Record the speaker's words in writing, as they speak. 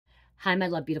Hi, my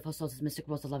love, beautiful souls. It's Mystic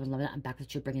Rose, 1111. I'm back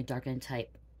with you, bringing dark and tight.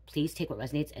 Please take what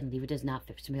resonates and leave it does not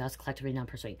fit for somebody else, collectively,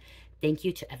 non-personally. Thank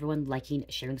you to everyone liking,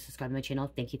 sharing, subscribing to my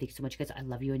channel. Thank you so much, guys. I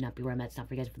love you and not be where I'm at. It's not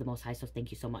for you guys, for the Most High, so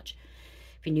thank you so much.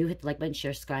 If you're new, hit the like button,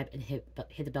 share, subscribe, and hit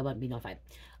the bell button, be notified.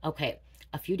 Okay,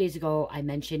 a few days ago, I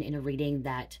mentioned in a reading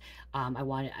that I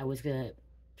was going to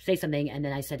say something, and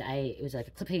then I said it was like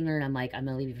a cliffhanger, and I'm like, I'm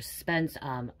going to leave you for suspense.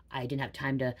 I didn't have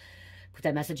time to put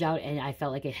that message out, and I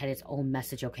felt like it had its own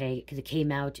message, okay? Because it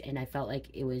came out, and I felt like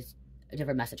it was a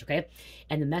different message, okay?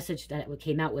 And the message that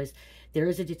came out was, there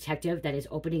is a detective that is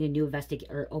opening a new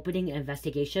opening an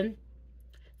investigation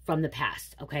from the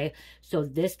past, okay? So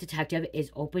this detective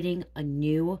is opening a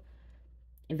new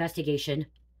investigation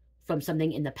from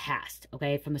something in the past,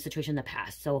 okay? From a situation in the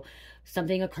past. So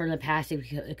something occurred in the past.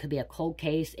 It could be a cold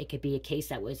case. It could be a case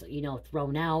that was, you know,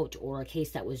 thrown out, or a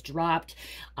case that was dropped,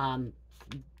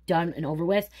 done and over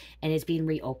with, and it's being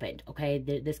reopened, okay?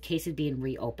 This case is being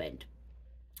reopened.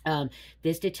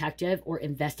 This detective or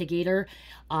investigator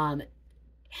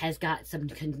has got some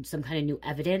kind of new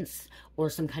evidence or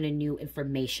some kind of new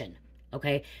information,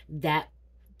 okay, that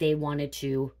they wanted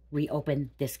to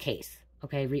reopen this case,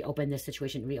 okay, reopen this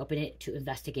situation, reopen it to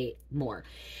investigate more.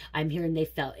 I'm hearing they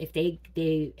felt if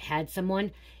they had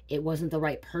someone, it wasn't the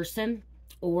right person,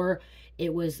 or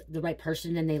it was the right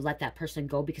person and they let that person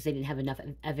go because they didn't have enough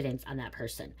evidence on that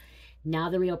person.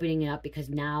 Now they're reopening it up because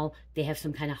now they have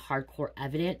some kind of hardcore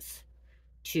evidence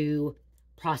to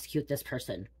prosecute this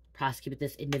person, prosecute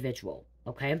this individual,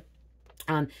 okay?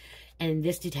 And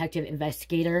this detective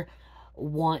investigator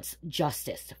wants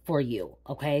justice for you,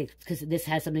 okay? Because this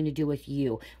has something to do with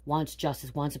you. Wants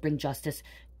justice, wants to bring justice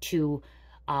to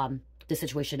the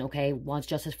situation, okay? Wants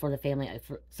justice for the family.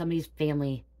 For somebody's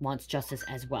family wants justice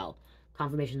as well.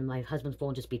 Confirmation that my husband's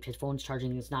phone just beeped. His phone's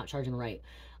charging. It's not charging right,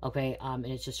 okay? And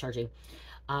it's just charging.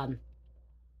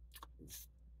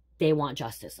 They want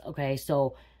justice, okay?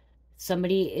 So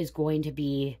somebody is going to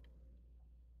be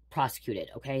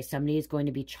prosecuted, okay? Somebody is going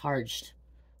to be charged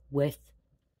with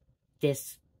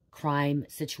this crime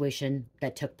situation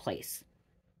that took place.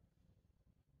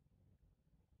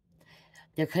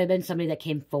 There could have been somebody that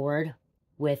came forward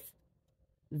with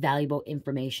valuable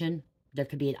information. There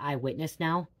could be an eyewitness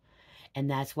now, and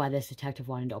that's why this detective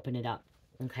wanted to open it up,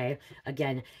 okay?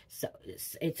 Again, so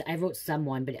I wrote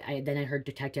someone, but then I heard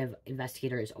detective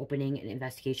investigator is opening an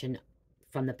investigation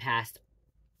from the past,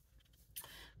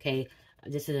 okay?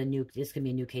 This can be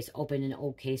a new case. Open an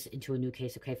old case into a new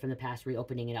case, okay? From the past,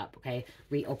 reopening it up, okay?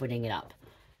 Reopening it up.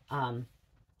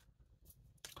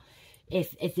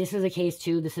 If this is the case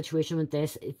too, the situation with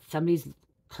this, if somebody's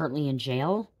currently in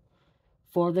jail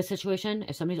for the situation,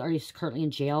 if somebody's already currently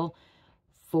in jail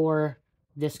for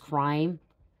this crime,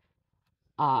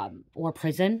 or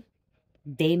prison,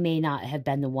 they may not have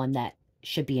been the one that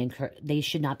should be they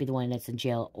should not be the one that's in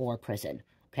jail or prison,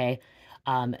 okay?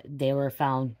 They were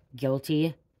found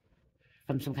guilty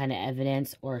from some kind of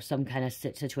evidence or some kind of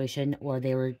situation, or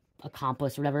they were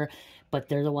accomplice or whatever, but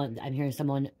they're the one, I'm hearing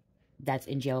someone that's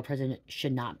in jail or prison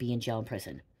should not be in jail and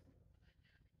prison.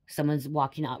 Someone's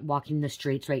walking the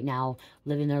streets right now,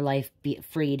 living their life, be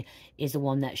freed, is the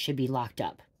one that should be locked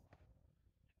up.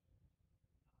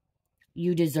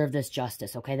 You deserve this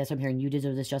justice, okay? That's what I'm hearing. You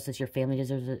deserve this justice. Your family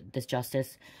deserves this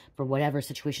justice for whatever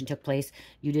situation took place.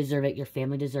 You deserve it. Your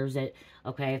family deserves it,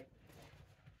 okay?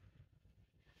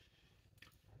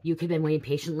 You could have been waiting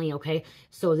patiently, okay?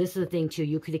 So this is the thing, too.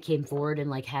 You could have came forward and,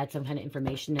 like, had some kind of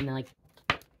information and then, like,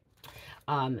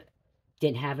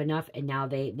 didn't have enough, and now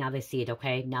they see it,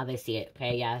 okay? Now they see it,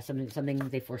 okay? Yeah, something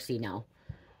they foresee now.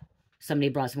 Somebody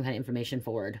brought some kind of information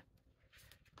forward.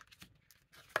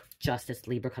 Justice,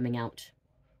 Libra coming out.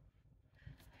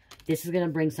 This is going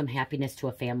to bring some happiness to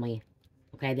a family,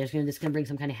 okay? This is going to bring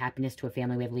some kind of happiness to a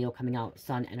family. We have Leo coming out,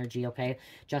 Sun energy, okay?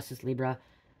 Justice, Libra.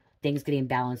 Things getting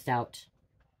balanced out.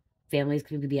 Families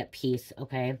going to be at peace,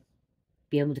 okay?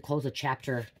 Be able to close a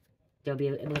chapter. They'll be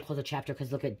able to close a chapter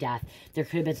because look at death. There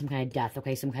could have been some kind of death,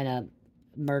 okay? Some kind of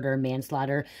murder,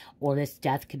 manslaughter, or this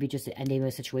death could be just the ending of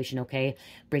a situation, okay?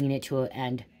 Bringing it to an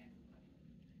end.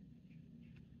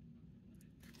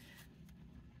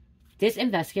 This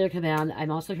investigator could have been on, I'm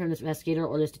also hearing this investigator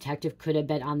or this detective could have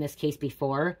been on this case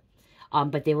before,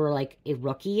 but they were like a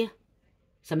rookie.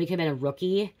 Somebody could have been a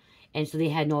rookie, and so they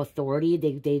had no authority.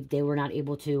 They were not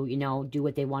able to, you know, do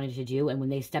what they wanted to do. And when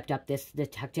they stepped up, this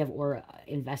detective or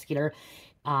investigator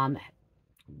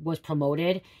was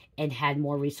promoted and had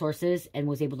more resources and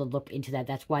was able to look into that.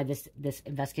 That's why this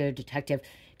investigator detective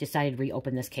decided to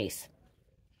reopen this case.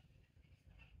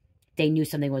 They knew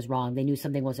something was wrong. They knew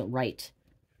something wasn't right.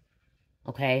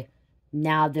 Okay?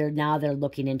 Now they're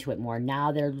looking into it more.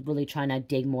 Now they're really trying to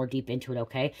dig more deep into it,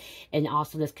 okay? And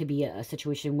also this could be a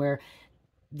situation where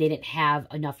they didn't have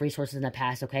enough resources in the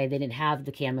past, okay? They didn't have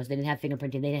the cameras, they didn't have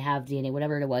fingerprinting, they didn't have DNA,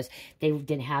 whatever it was. They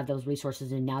didn't have those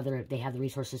resources, and now they have the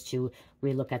resources to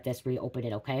relook at this, reopen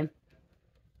it, okay?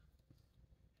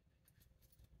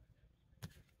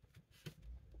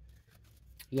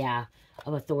 Yeah,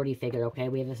 of authority figure, okay?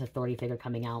 We have this authority figure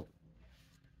coming out.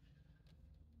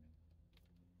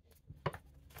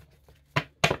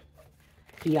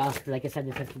 He also, like I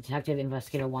said, this detective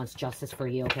investigator wants justice for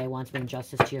you, okay? Wants to bring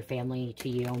justice to your family, to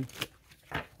you.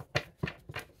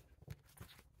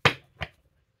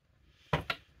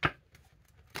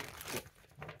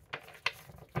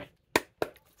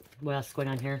 What else is going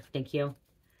on here? Thank you.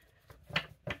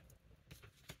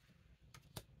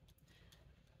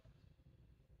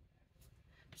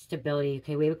 Stability.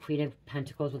 Okay, we have a Queen of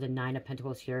Pentacles with a Nine of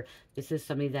Pentacles here. This is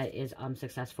somebody that is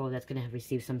successful, that's going to have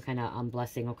received some kind of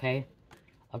blessing, okay?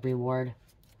 A reward.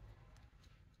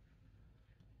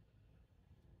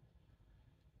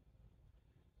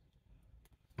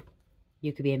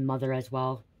 You could be a mother as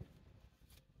well.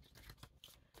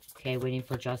 Okay, waiting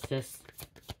for justice.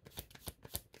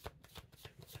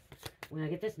 When I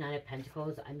get this Nine of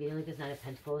Pentacles, I'm getting like this Nine of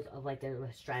Pentacles of like they're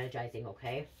strategizing,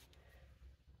 okay?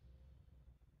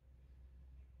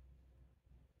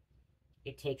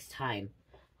 It takes time,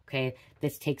 okay?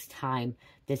 This takes time.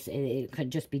 It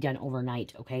could just be done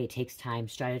overnight, okay? It takes time,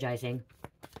 strategizing.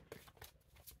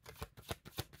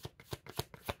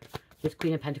 This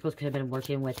Queen of Pentacles could have been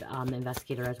working with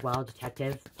investigator as well,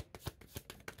 detective.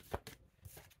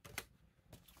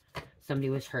 Somebody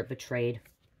was hurt, betrayed,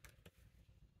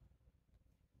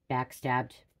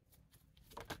 backstabbed.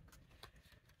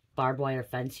 Barbed wire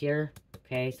fence here.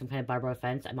 Okay, some kind of barbed wire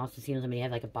fence. I'm also seeing somebody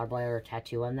have like a barbed wire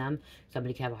tattoo on them.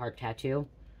 Somebody could have a heart tattoo.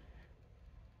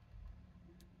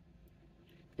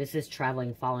 This is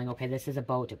traveling, falling. Okay, this is a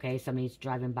boat. Okay, somebody's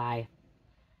driving by,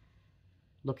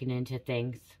 looking into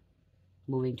things,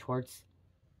 moving towards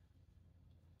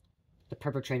the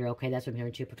perpetrator. Okay, that's what I'm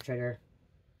hearing too, perpetrator.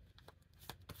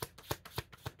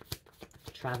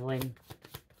 Traveling.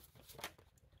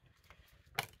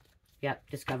 Yep,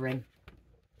 discovering.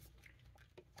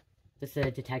 This is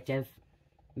a detective,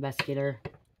 investigator.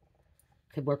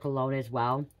 Could work alone as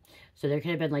well. So there could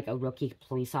have been like a rookie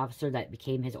police officer that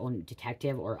became his own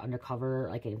detective or undercover,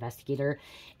 like an investigator.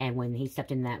 And when he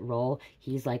stepped in that role,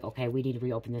 he's like, okay, we need to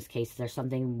reopen this case. There's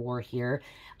something more here.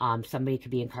 Somebody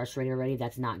could be incarcerated already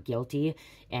that's not guilty.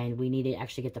 And we need to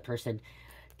actually get the person.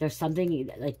 There's something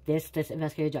like this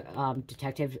investigator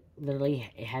detective literally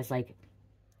has like,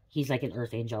 he's like an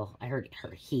earth angel. I heard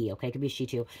her, he, okay? It could be she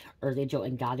too. Earth angel,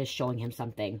 and God is showing him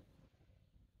something.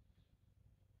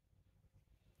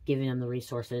 Giving him the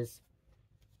resources.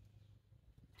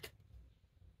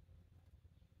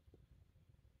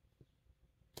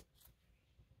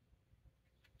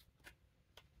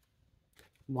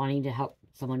 Wanting to help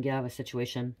someone get out of a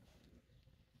situation.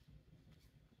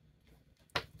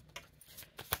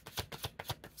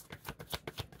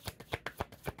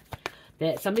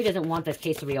 That somebody doesn't want this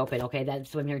case to reopen, okay?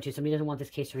 That's what I'm hearing too. Somebody doesn't want this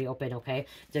case to reopen, okay?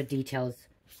 The details,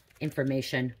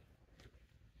 information.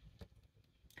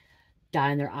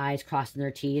 Dotting their I's, crossing their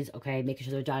T's, okay? Making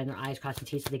sure they're dotting their I's, crossing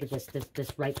T's, so they get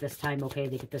this right this time, okay?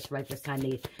 They get this right this time.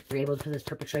 They're able to put this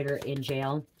perpetrator in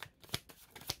jail.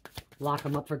 Lock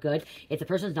them up for good. If the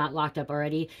person's not locked up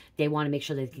already, they want to make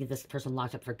sure they get this person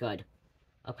locked up for good,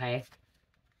 okay?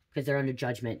 Because they're under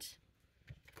judgment.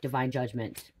 Divine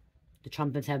judgment. The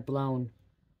trumpets have blown.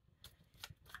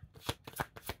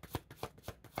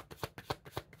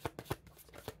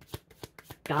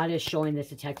 God is showing this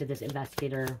detective, this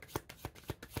investigator,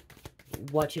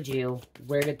 what to do,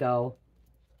 where to go,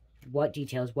 what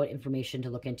details, what information to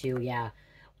look into. Yeah,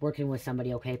 working with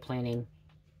somebody, okay, planning.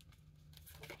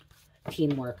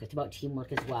 Teamwork. It's about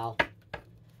teamwork as well.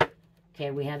 Okay,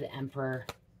 we have the Emperor,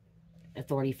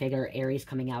 authority figure, Aries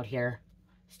coming out here,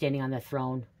 standing on the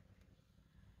throne.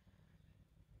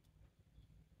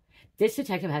 This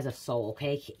detective has a soul,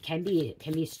 okay? Can be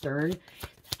stern.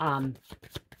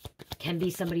 Can be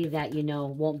somebody that, you know,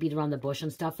 won't beat around the bush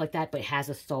and stuff like that, but has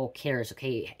a soul, cares,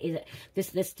 okay?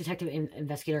 This detective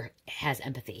investigator has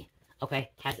empathy, okay?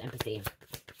 Has empathy.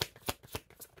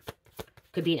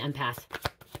 Could be an empath.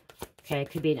 Okay,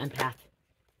 could be an empath.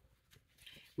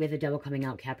 We have the devil coming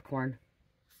out, Capricorn.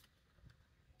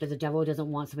 The devil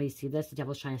doesn't want somebody to see this. The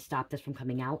devil's trying to stop this from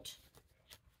coming out.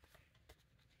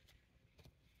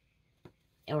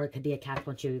 Or it could be a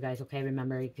Capricorn too, you guys, okay?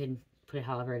 Remember, you can put it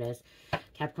however it is.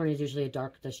 Capricorn is usually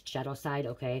the shadow side,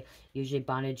 okay? Usually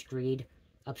bondage, greed,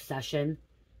 obsession.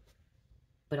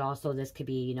 But also this could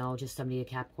be, you know, just somebody a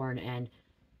Capricorn and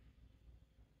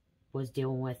was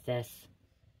dealing with this.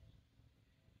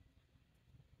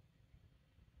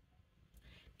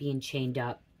 Being chained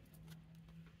up.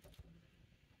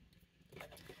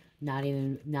 Not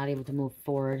able to move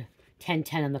forward.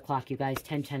 10:10 on the clock, you guys.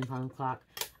 10:10 on the clock.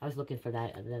 I was looking for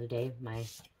that the other day. My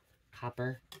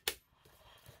copper.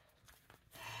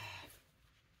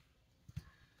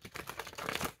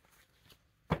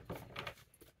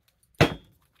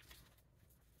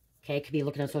 Okay, could be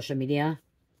looking on social media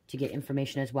to get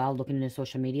information as well. Looking into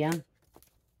social media.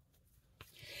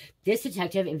 This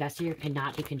detective investigator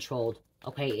cannot be controlled.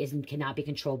 Okay, cannot be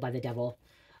controlled by the devil.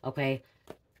 Okay,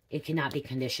 it cannot be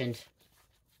conditioned.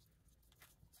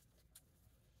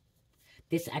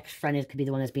 This ex-friend could be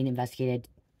the one that's being investigated.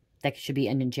 That should be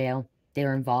in jail. They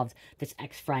were involved. This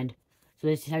ex-friend. So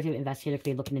this detective investigator could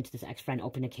be looking into this ex-friend.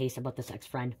 Open a case about this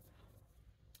ex-friend.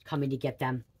 Coming to get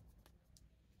them.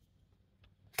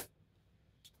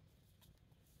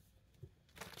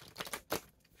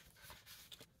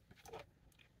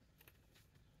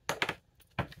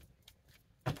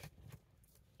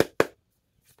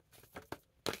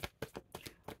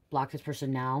 Block this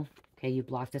person now. Okay, you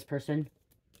block this person.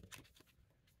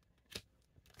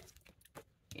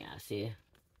 Yeah, see.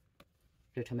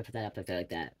 You're trying to put that up like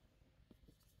that.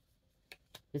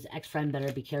 This ex-friend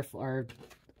better be careful, or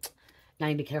not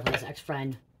even be careful. This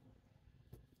ex-friend,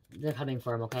 they're coming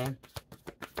for him, okay?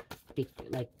 Be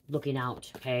like looking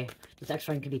out, okay? This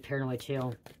ex-friend could be paranoid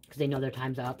too, because they know their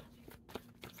time's up.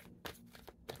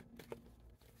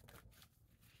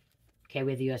 Okay,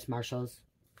 we have the U.S. Marshals.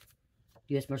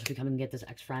 U.S. Marshals be coming to get this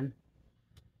ex-friend.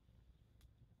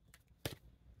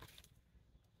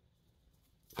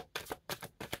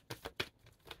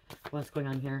 What's going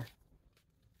on here?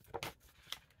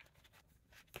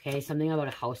 Okay, something about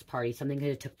a house party. Something could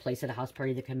have took place at a house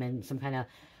party. There could have been some kind of...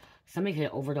 Somebody could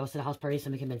have overdosed at a house party.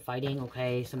 Somebody could have been fighting,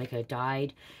 okay? Somebody could have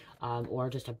died. Or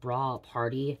just a brawl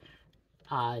party.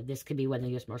 This could be when the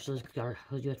U.S. Marshals or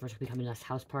U.S. Marshals be coming to this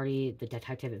house party. The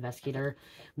detective investigator.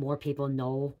 More people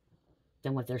know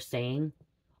than what they're saying.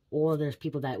 Or there's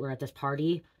people that were at this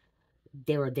party.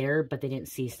 They were there, but they didn't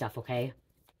see stuff, okay?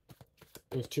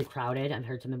 It was too crowded. I've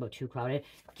heard something about too crowded.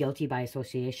 Guilty by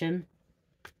association.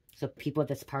 So people at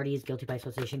this party is guilty by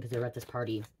association because they were at this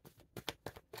party.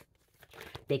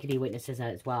 They could be witnesses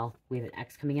as well. We have an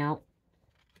X coming out.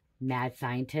 Mad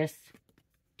scientist.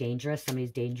 Dangerous.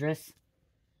 Somebody's dangerous.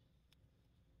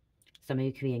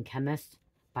 Somebody could be in chemist.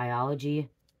 Biology.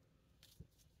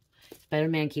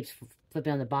 Spider-Man keeps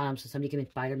flipping on the bottom, so somebody can be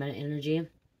Spider-Man energy.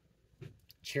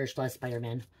 Cherish less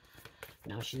Spider-Man.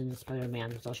 Now she's in the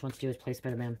Spider-Man. So all she wants to do is play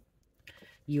Spider-Man.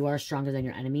 You are stronger than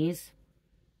your enemies.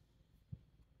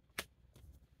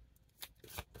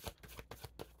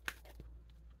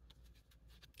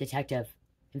 Detective.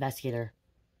 Investigator.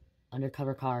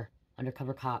 Undercover car.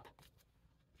 Undercover cop.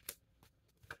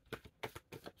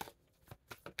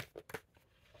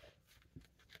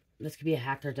 This could be a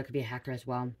hacker. There could be a hacker as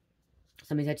well.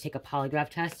 Somebody's had to take a polygraph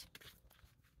test.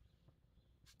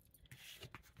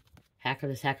 Hacker.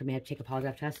 This hacker may have to take a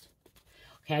polygraph test.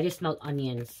 Okay, I just smelled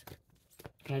onions.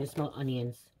 Okay, I just smelled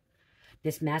onions.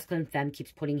 This masculine femme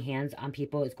keeps putting hands on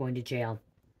people is going to jail.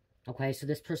 Okay, so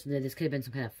this person, this could have been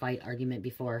some kind of fight, argument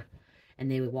before.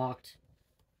 And they walked.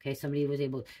 Okay, somebody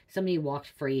walked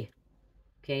free.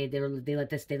 Okay, they let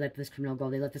this criminal go.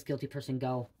 They let this guilty person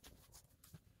go.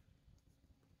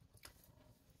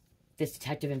 This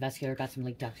detective investigator got some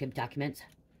leaked documents.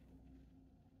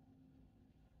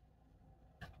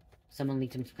 Someone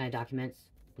leaked him some kind of documents.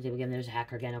 Was able to get him. There's a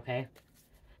hacker again, okay?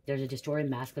 There's a distorted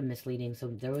masculine misleading. So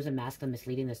there was a masculine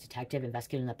misleading this detective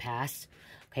investigator in the past.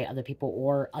 Okay, other people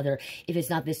or other... If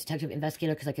it's not this detective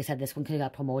investigator, because like I said, this one could have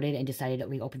got promoted and decided to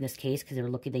reopen this case because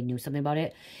they knew something about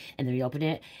it. And they reopened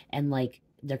it. And like,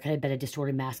 there could have been a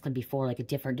distorted masculine before, like a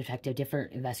different detective,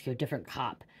 different investigator, different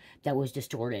cop that was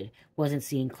distorted. Wasn't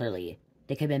seeing clearly.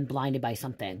 They could have been blinded by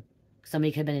something.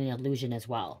 Somebody could have been in an illusion as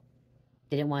well.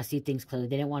 They didn't want to see things clearly.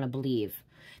 They didn't want to believe.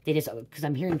 They just, because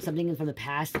I'm hearing something from the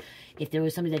past, if there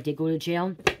was somebody that did go to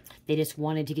jail, they just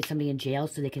wanted to get somebody in jail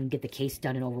so they can get the case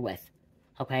done and over with.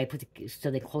 Okay?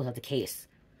 So they close out the case.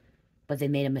 But they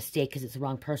made a mistake because it's the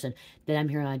wrong person. Then I'm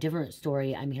hearing on a different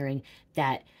story, I'm hearing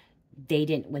that they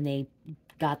didn't, when they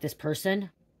got this person,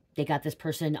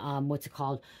 what's it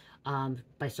called,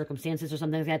 by circumstances or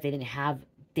something like that, they didn't have,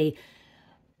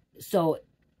 so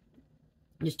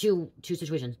there's two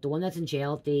situations. The one that's in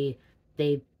jail, they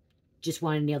just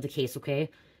wanted to nail the case, okay?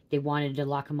 They wanted to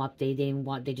lock him up. They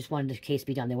just wanted the case to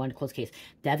be done. They wanted to close the case.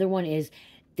 The other one is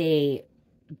they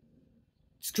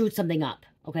screwed something up,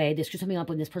 Okay, they screwed something up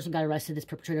when this person got arrested, this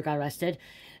perpetrator got arrested.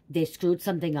 They screwed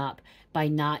something up by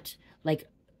not, like,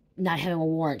 not having a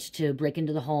warrant to break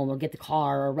into the home or get the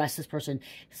car or arrest this person.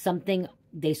 Something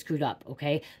they screwed up,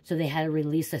 okay? So they had to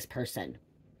release this person.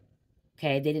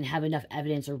 Okay, they didn't have enough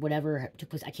evidence or whatever took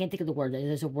place. I can't think of the word.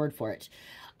 There's a word for it.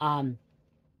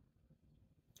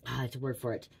 It's a word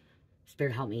for it.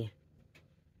 Spirit, help me.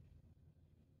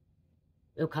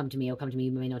 It'll come to me. It'll come to me.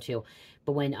 You may know too.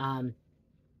 But when,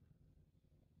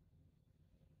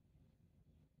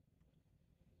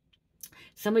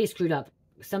 somebody screwed up.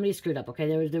 Somebody screwed up,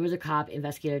 okay? There was a cop,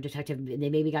 investigator, detective, and they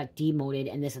maybe got demoted,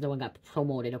 and this other one got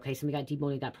promoted, okay? Somebody got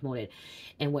demoted, got promoted.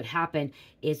 And what happened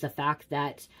is the fact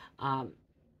that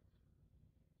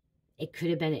it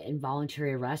could have been an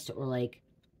involuntary arrest, or, like,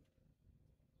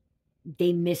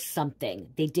 they missed something.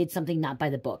 They did something not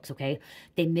by the books, okay?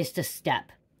 They missed a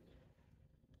step.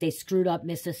 They screwed up,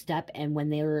 missed a step, and when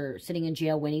they were sitting in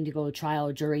jail waiting to go to trial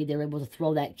or jury, they were able to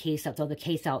throw the case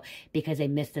out because they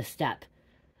missed a step,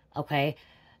 okay?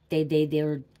 They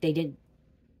didn't,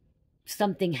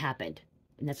 something happened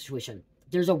in that situation.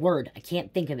 There's a word. I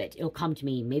can't think of it. It'll come to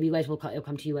me. Maybe you guys will, it'll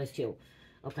come to you guys too,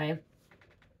 okay?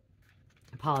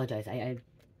 Apologize. I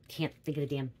can't think of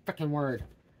the damn freaking word.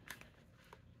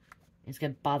 It's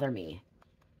going to bother me.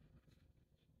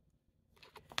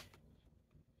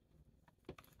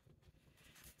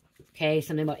 Okay,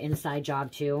 something about inside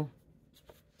job too.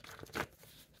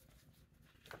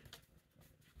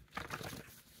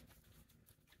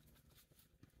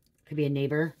 Could be a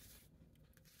neighbor.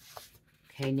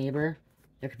 Okay, neighbor.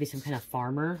 There could be some kind of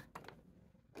farmer.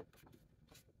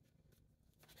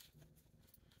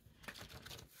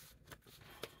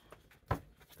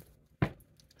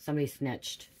 Somebody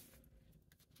snitched.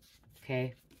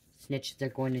 Okay, snitched, they're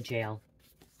going to jail.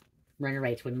 Miranda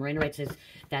rights. When Miranda rights is,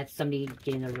 that's somebody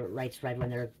getting their rights read when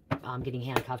they're getting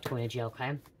handcuffed, going to jail,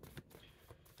 okay?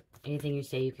 Anything you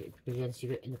say you could be against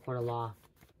you in the court of law.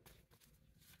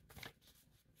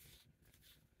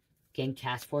 Gang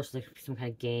task force, like some kind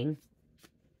of gang.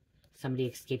 Somebody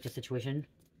escaped a situation.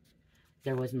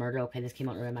 There was murder. Okay, this came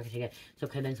out earlier. I'm not going to take it. So it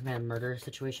could have been some kind of murder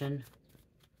situation.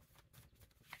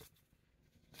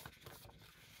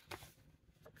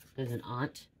 There's an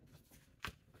aunt.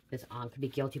 This aunt could be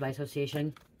guilty by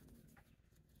association.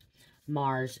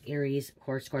 Mars, Aries,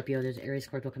 Horse, Scorpio. There's Aries,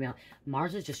 Scorpio coming out.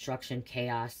 Mars is destruction,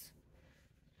 chaos.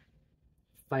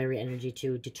 Fiery energy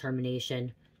too.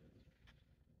 Determination.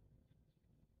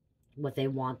 What they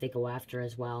want, they go after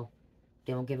as well.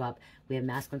 They won't give up. We have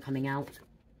masculine coming out.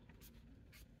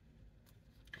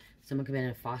 Someone could be in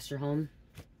a foster home.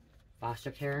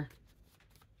 Foster care.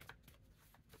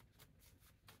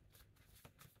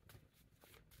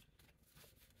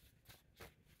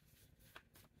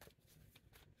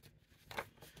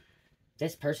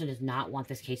 This person does not want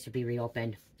this case to be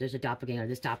reopened. There's a doppelganger.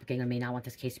 This doppelganger may not want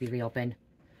this case to be reopened.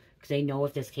 Because they know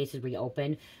if this case is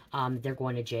reopened, they're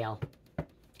going to jail.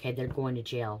 Okay, they're going to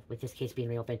jail with this case being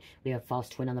reopened. We have false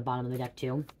twin on the bottom of the deck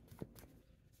too.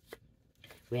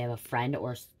 We have a friend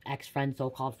or ex-friend,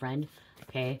 so-called friend,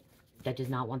 okay, that does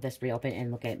not want this reopened.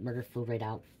 And look at murder flew right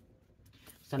out.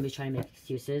 Somebody's trying to make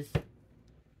excuses.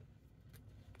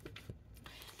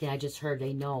 Yeah, I just heard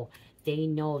they know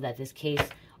that this case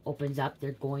opens up,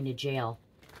 they're going to jail.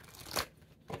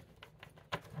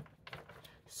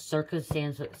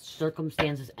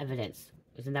 Circumstances evidence.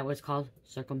 Isn't that what it's called?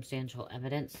 Circumstantial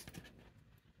evidence.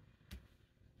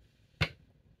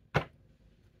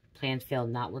 Plans failed,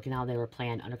 not working out. They were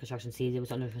planned. Under construction. See, it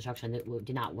was under construction. It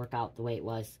did not work out the way it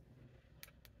was.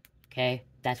 Okay?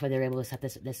 That's why they were able to set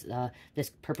this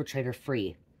perpetrator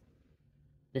free.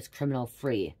 This criminal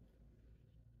free.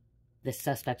 This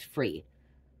suspect free.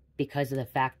 Because of the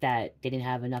fact that they didn't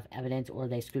have enough evidence, or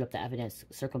they screwed up the evidence.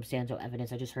 Circumstantial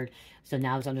evidence, I just heard. So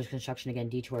now it's under construction again.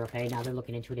 Detour, okay? Now they're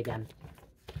looking into it again.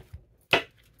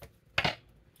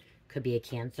 Could be a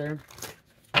Cancer.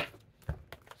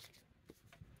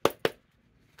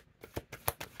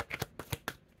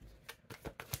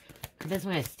 Could be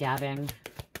some kind of stabbing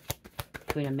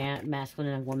between a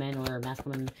masculine and a woman, or a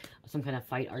masculine, some kind of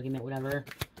fight, argument, whatever.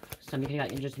 Somebody could have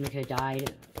got injured, somebody could have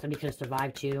died, somebody could have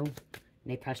survived too.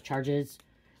 And they pressed charges,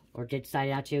 or did decide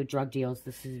not to. Drug deals.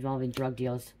 This is involving drug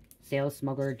deals. Sales,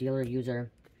 smuggler, dealer,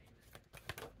 user.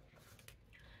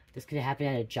 This could have happened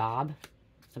at a job.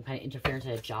 Some kind of interference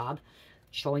at a job.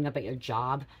 Showing up at your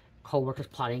job. Co-workers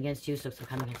plotting against you. So some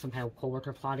kind of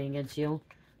co-worker plotting against you.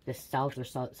 This south or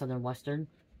southern western.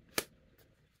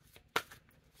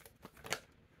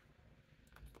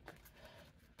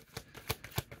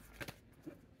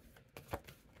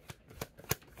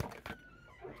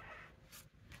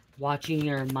 Watching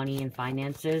your money and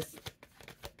finances.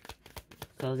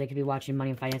 So they could be watching Money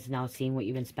and Finances now, seeing what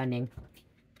you've been spending.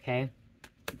 Okay.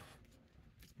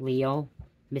 Leo,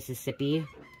 Mississippi.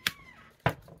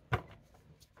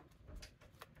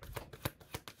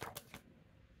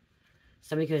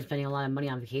 Somebody could be spending a lot of money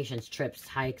on vacations, trips,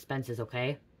 high expenses,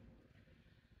 okay?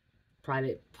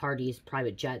 Private parties,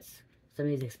 private jets.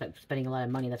 Somebody's spending a lot of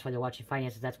money. That's why they're watching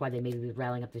finances. That's why they may be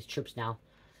rallying up these troops now.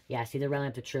 Yeah, see, they're rallying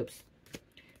up the troops.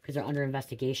 Because they're under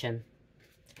investigation.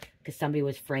 Because somebody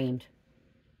was framed.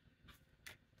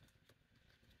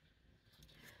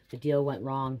 The deal went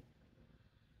wrong.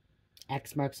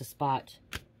 X marks the spot.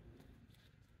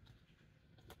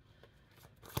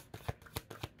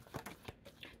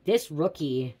 This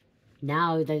rookie,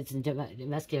 now that it's an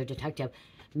investigator, detective,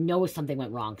 knows something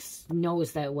went wrong.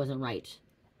 Knows that it wasn't right.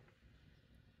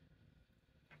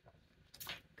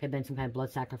 Could have been some kind of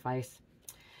blood sacrifice.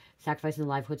 Sacrificing the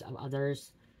livelihoods of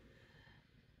others.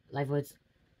 Livelihoods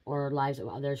or lives of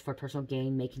others for personal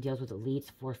gain. Making deals with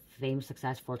elites for fame,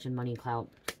 success, fortune, money, and clout.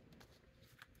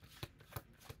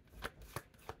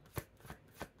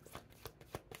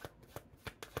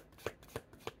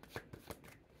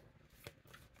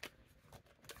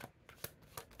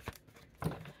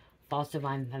 False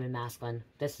divine feminine masculine.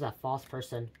 This is a false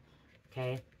person.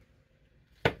 Okay.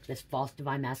 This false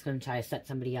divine masculine try to set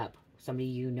somebody up. Somebody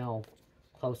you know.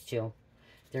 Close to.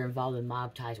 They're involved in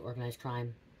mob ties, organized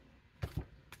crime.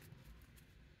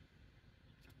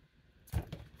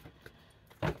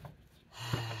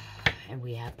 And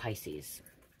we have Pisces.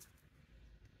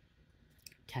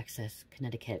 Texas,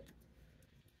 Connecticut.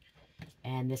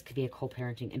 And this could be a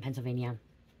co-parenting in Pennsylvania.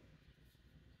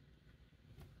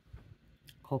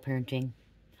 Co-parenting.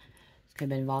 It's going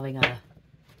to be involving a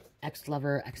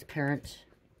ex-lover, ex-parent.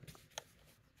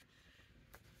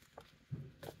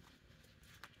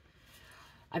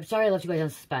 I'm sorry I left you guys on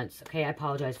suspense. Okay, I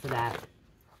apologize for that.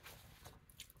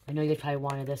 I know you probably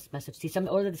wanted this message. See,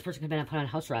 or this person could have been put on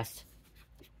house arrest.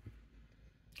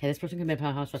 Okay, this person could have been put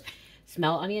on house arrest.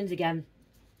 Smell onions again.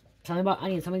 Tell me about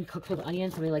onions. Somebody cooks with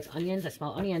onions. Somebody likes onions. I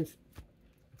smell onions.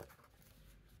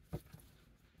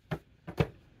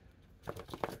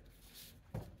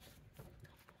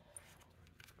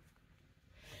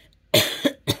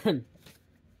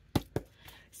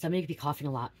 Somebody could be coughing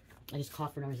a lot. I just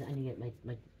coughed for no reason. I need to get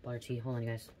my water tea. Hold on, you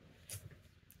guys.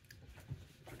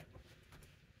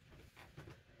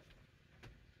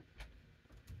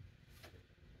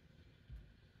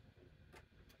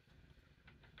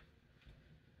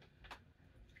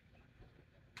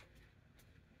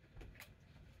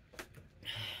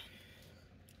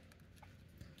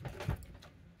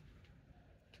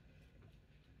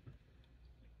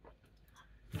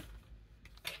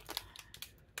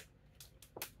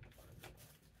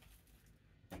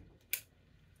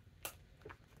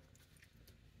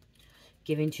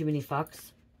 Giving too many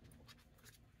fucks.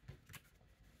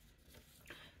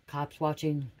 Cops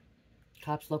watching.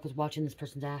 Cops, locals watching this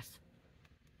person's ass.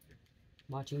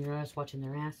 Watching your ass, watching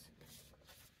their ass.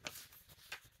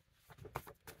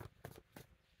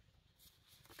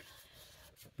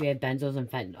 We have benzos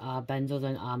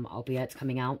and opiates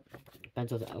coming out.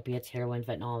 Benzos, opiates, heroin,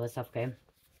 fentanyl, all this stuff, okay?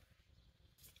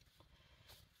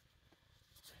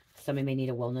 Somebody may need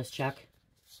a wellness check.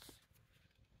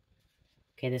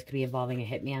 Okay, this could be involving a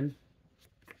hitman,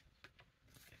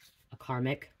 a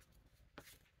karmic,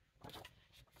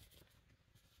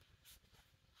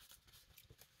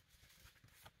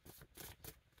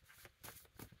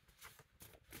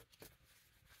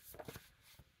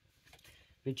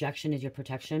 rejection is your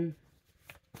protection,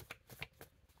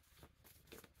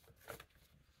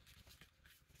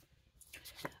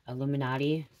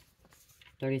 Illuminati,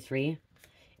 33,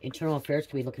 internal affairs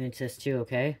could be looking into this too,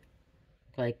 okay?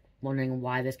 Like, wondering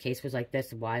why this case was like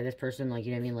this, why this person, like,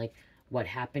 you know what I mean, like, what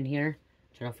happened here.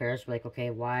 Internal affairs, like,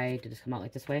 okay, why did this come out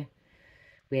like this way?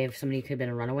 We have somebody who could have been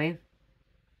a runaway,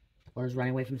 or is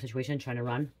running away from a situation, trying to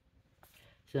run,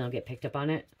 so they don't get picked up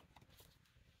on it.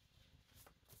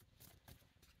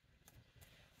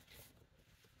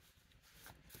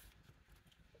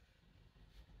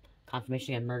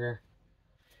 Confirmation of murder.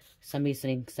 Somebody's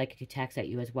sending psychic attacks at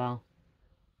you as well.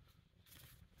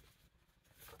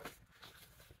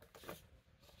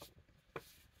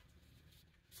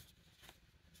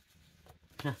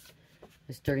 Huh.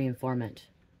 This dirty informant.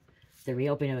 The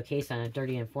reopening of a case on a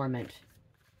dirty informant.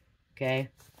 Okay?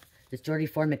 This dirty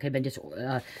informant could have been just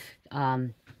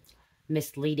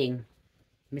misleading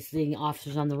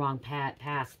officers on the wrong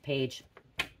page.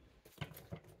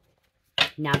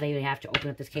 Now they would have to open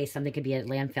up this case. Something could be at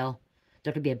landfill.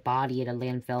 There could be a body at a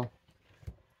landfill.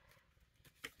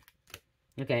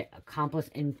 Okay, accomplice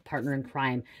and partner in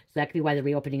crime. So that could be why they're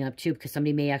reopening up too, because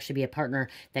somebody may actually be a partner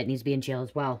that needs to be in jail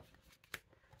as well.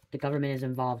 The government is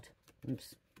involved.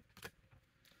 Oops.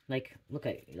 Like, look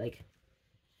at, like...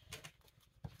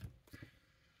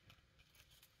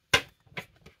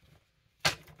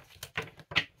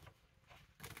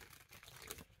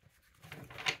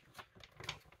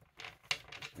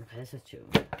 Okay, this is two.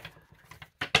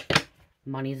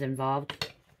 Money's involved.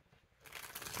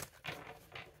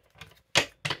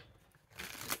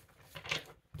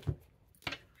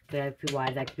 That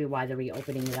could be why they're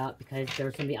reopening it up, because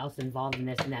there's somebody else involved in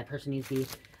this, and that person needs to be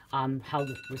held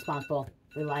responsible,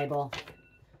 reliable.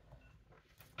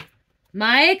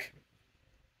 Mike?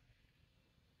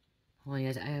 Oh,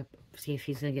 yes, I have to see if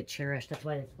he's gonna get cherished. That's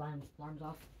why the alarm's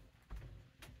off.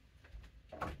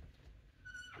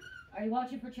 Are you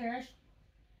watching for Cherish?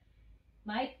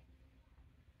 Mike?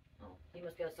 Oh, he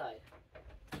must be outside.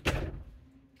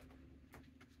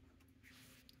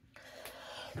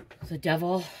 The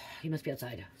devil, he must be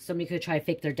outside. Somebody could try to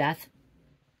fake their death.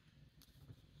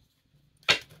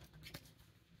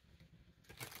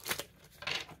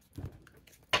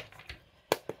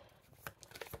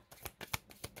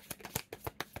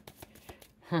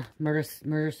 Huh,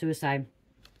 murder, suicide.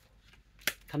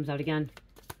 Comes out again.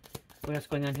 What else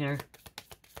going on here?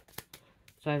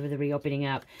 So I have the reopening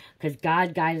up. Because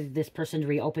God guided this person to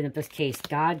reopen up this case.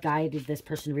 God guided this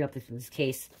person to reopen this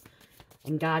case.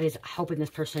 And God is helping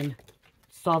this person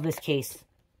solve this case.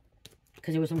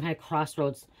 Because there was some kind of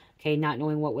crossroads. Okay, not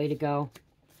knowing what way to go.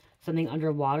 Something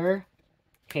underwater.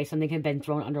 Okay, something had been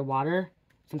thrown underwater.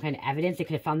 Some kind of evidence. They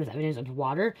could have found this evidence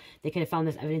underwater. They could have found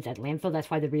this evidence at landfill.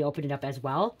 That's why they reopened it up as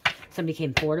well. Somebody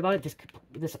came forward about it.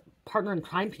 This partner in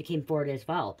crime came forward as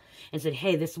well. And said,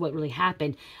 hey, this is what really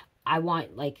happened. I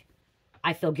want, like,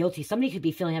 I feel guilty. Somebody could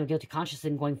be having a guilty conscience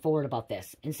and going forward about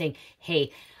this. And saying,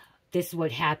 hey, this is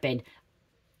what happened.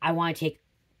 I want to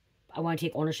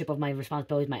take ownership of my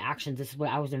responsibilities, my actions. This is what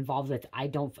I was involved with. I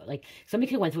don't, like, somebody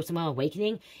could have went through some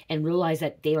awakening and realized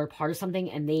that they were part of something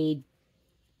and they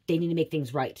need to make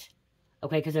things right.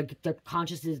 Okay, because their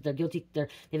conscience is, they're guilty, they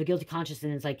have a guilty conscience,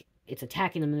 and it's like, it's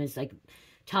attacking them, and it's like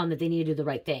telling them that they need to do the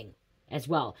right thing as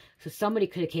well. So somebody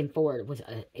could have came forward with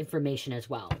information as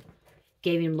well.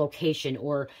 Gave him location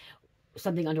or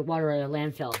something underwater at a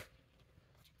landfill.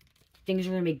 Things are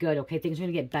going to be good, okay? Things are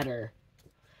going to get better.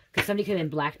 Because somebody could have been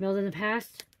blackmailed in the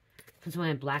past. Because someone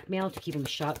had blackmailed to keep them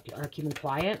shut or keep them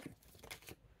quiet.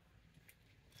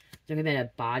 There could have been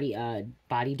a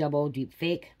body double, deep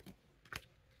fake.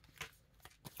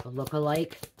 A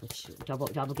look-alike, which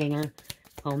doppelganger.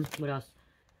 Home. What else?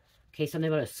 Okay, something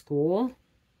about a school.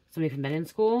 Somebody from men in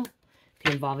school.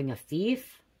 Okay, involving a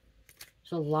thief.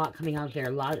 There's a lot coming out here.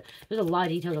 There's a lot of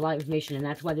details, a lot of information, and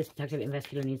that's why this detective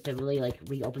investigator needs to really, like,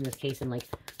 reopen this case and, like,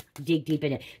 dig deep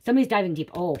in it. Somebody's diving deep.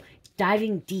 Oh,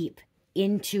 diving deep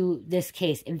into this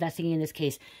case, investigating this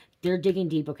case. They're digging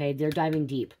deep, okay? They're diving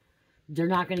deep. They're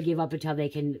not going to give up until they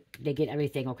get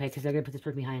everything, okay? Because they're going to put this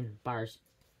person behind bars.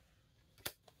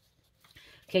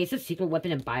 Okay, it's a secret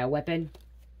weapon and bioweapon.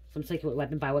 Some secret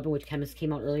weapon, bioweapon, which chemist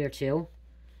came out earlier too.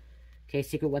 Okay,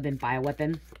 secret weapon,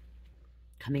 bioweapon.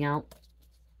 Coming out.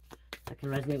 That can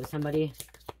resonate with somebody.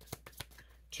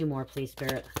 2 more, please,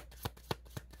 Spirit.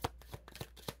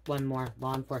 1 more.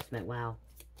 Law enforcement. Wow.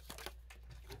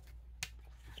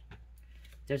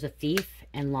 There's a thief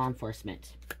and law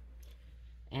enforcement.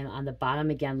 And on the bottom,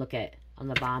 again, look at, on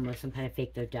the bottom, with some kind of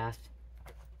fake their death.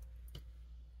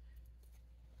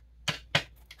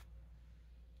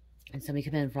 And somebody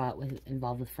could have been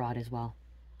involved with fraud as well.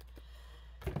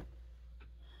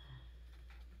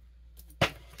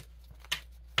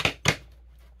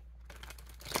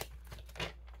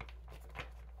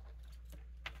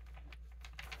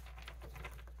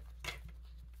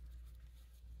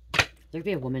 There could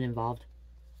be a woman involved.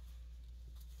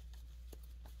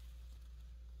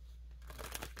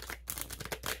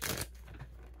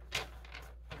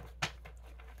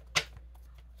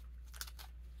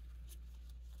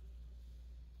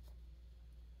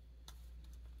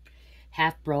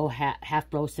 Half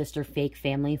bro, sister, fake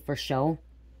family for show.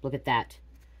 Look at that.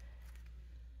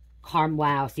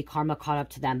 Wow, see, karma caught up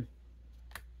to them.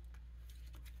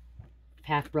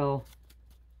 Half bro.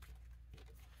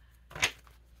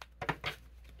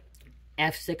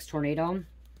 F6 tornado.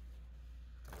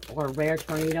 Or rare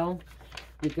tornado.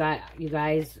 We've got, you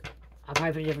guys, I'll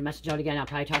probably put a different message out again. I'll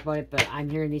probably talk about it, but I'm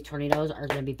hearing these tornadoes are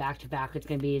going to be back to back. It's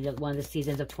going to be one of the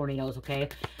seasons of tornadoes, okay?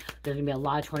 There's going to be a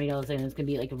lot of tornadoes, and it's going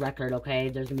to be like a record, okay?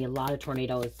 There's going to be a lot of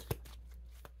tornadoes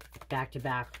back to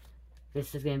back.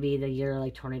 This is going to be the year,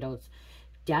 like, tornadoes.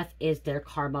 Death is their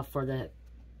karma for the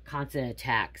constant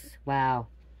attacks. Wow.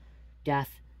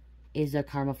 Death is the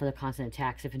karma for the constant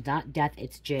attacks. If it's not death,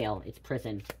 it's jail. It's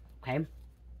prison. Okay?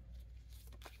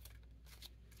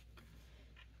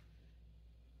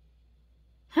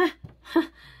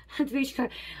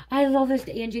 I love this,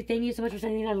 Angie. Thank you so much for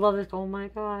sending it. I love this. Oh my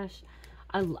gosh.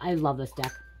 I love this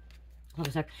deck. Love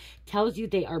this deck. Tells you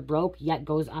they are broke, yet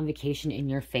goes on vacation in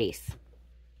your face.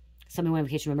 Somebody went on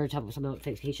vacation. Remember to talk about something about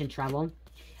vacation travel?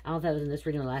 I don't know if that was in this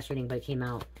reading or last reading, but it came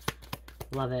out.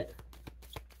 Love it.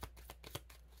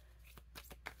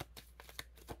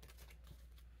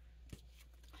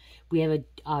 We have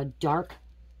a dark,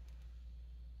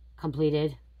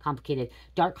 completed, complicated.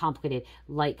 Dark, complicated.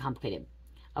 Light, complicated.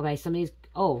 Okay, somebody's...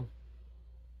 Oh.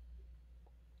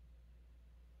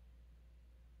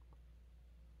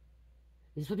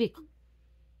 This would be...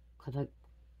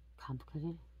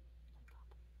 Complicated?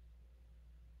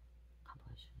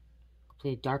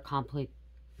 Completed. Dark, complicated.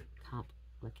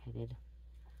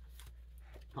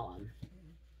 Hold on.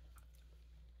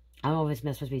 I don't know if it's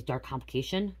supposed to be dark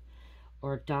complication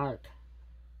or dark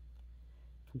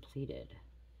completed.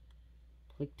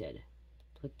 Plicted.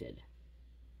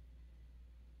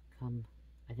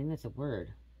 I think that's a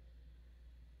word.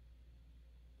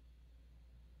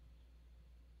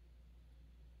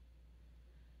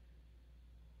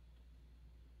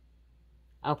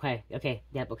 Okay.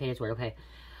 Yep, okay, that's a word. Okay.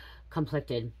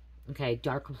 Conflicted. Okay,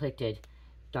 dark conflicted.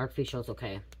 Dark facials,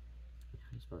 okay.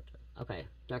 Okay,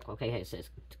 dark, okay, it says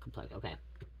conflict, okay.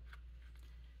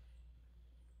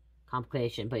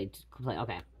 Complication, but it's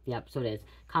okay. Yep, so it is.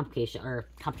 Complication, or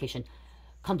complication.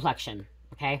 Complexion,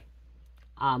 okay?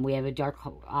 We have a dark,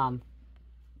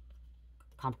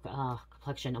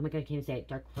 complexion. Oh my god, I can't even say it.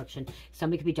 Dark complexion.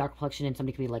 Somebody could be dark complexion and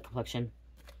somebody could be light complexion.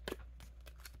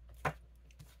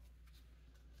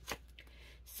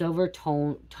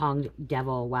 Silver-tongued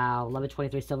devil. Wow.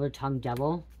 1123, silver-tongued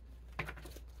devil.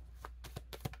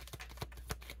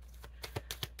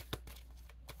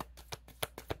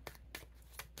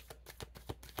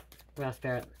 Real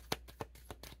spirit.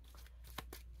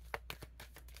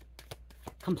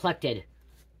 Complected.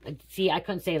 See, I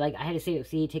couldn't say, like, I had to say it.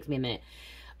 See, it takes me a minute.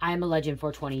 I am a legend,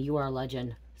 420. You are a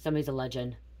legend. Somebody's a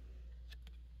legend.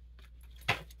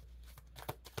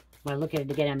 When I look at it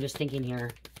again, I'm just thinking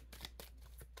here.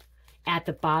 At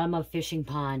the bottom of fishing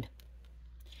pond.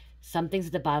 Something's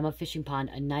at the bottom of fishing pond.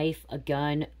 A knife, a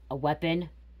gun, a weapon.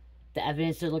 The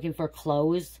evidence they're looking for,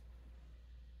 clothes.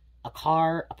 A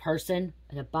car, a person.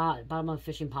 At the bottom of a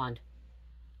fishing pond.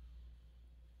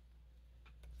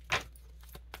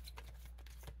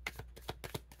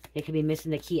 They could be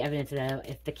missing the key evidence.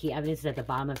 If the key evidence is at the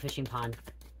bottom of a fishing pond.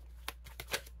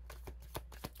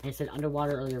 And it said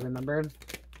underwater earlier, remember?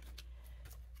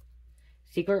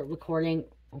 Secret recording.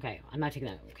 Okay, I'm not taking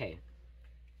that. Okay.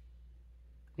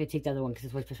 I'm going to take the other one because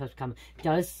it's what's supposed to come.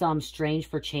 Does some strange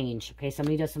for change. Okay,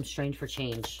 somebody does some strange for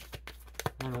change. I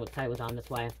don't know what side it was on, that's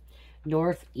why.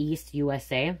 Northeast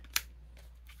USA.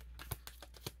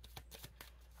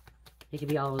 It could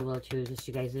be all over the world too. Just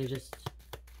you guys are just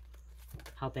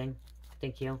helping.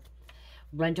 Thank you.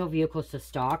 Rental vehicles to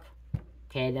stock.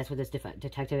 Okay, that's what this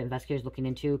detective investigator is looking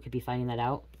into. Could be finding that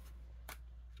out.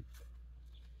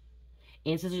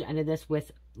 Ancestors ended this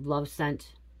with love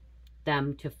sent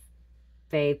them to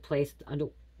Fae place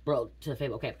underworld to the Fae.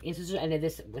 Okay, ancestors ended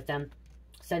this with them.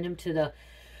 Send them to the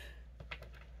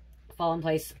fallen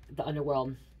place, the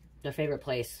underworld, their favorite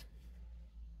place.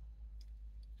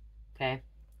 Okay,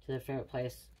 to their favorite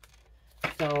place.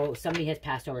 So somebody has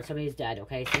passed over. Somebody's dead.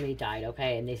 Okay, somebody died.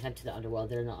 Okay, and they sent to the underworld.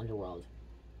 They're in the underworld.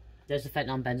 There's the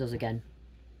fentanyl and benzos again.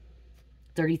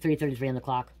 33 on the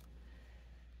clock.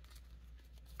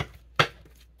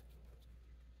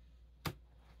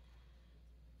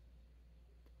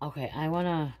 Okay, I want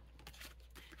to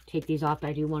take these off,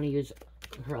 but I do want to use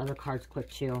her other cards quick,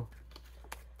 too,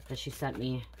 that she sent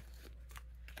me.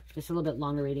 Just a little bit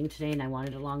longer reading today, and I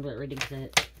wanted a longer reading because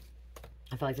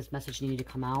I felt like this message needed to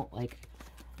come out. Like,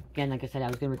 again, like I said, I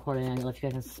was going to record it, and I left you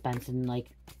guys in suspense, and,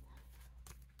 like,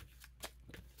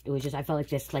 it was just, I felt like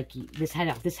this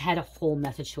had a whole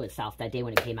message to itself that day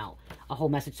when it came out. A whole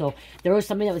message. So, there was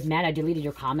somebody that was mad. I deleted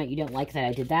your comment. You didn't like that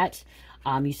I did that.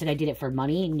 You said I did it for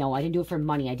money. No, I didn't do it for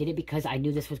money. I did it because I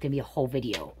knew this was going to be a whole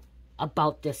video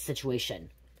about this situation.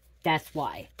 That's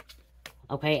why.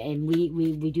 Okay, and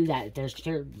we do that. There's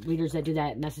readers that do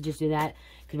that, messages do that,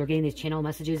 because we're getting these channel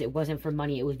messages. It wasn't for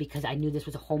money. It was because I knew this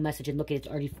was a whole message, and look, it's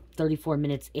already 34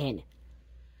 minutes in.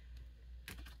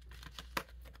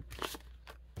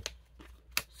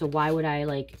 So why would I,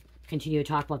 like, continue to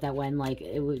talk about that when, like,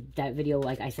 it was, that video,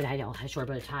 like I said, I had a short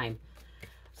bit of time.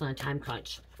 It's on a time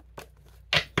crunch.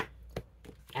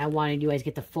 I wanted you guys to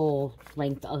get the full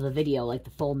length of the video, like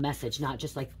the full message, not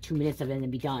just like 2 minutes of it and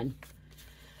then be done.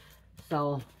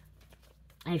 So,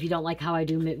 and if you don't like how I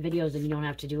do videos, then you don't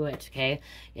have to do it, okay?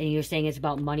 And you're saying it's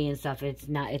about money and stuff. It's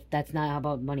not. That's not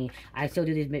about money. I still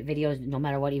do these videos no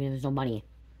matter what, even if there's no money.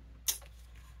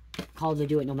 Called to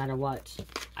do it no matter what.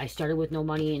 I started with no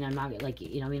money, and I'm not, like,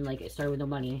 you know what I mean? Like, it started with no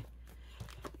money.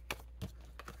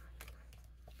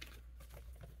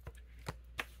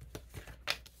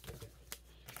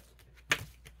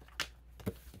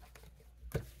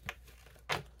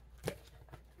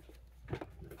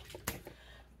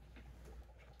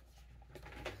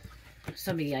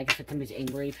 Somebody, I guess somebody's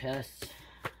angry, pissed.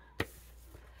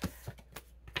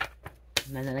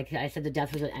 And then, like I said, the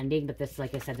death was an ending, but this,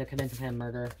 like I said, there could have been some kind of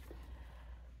murder.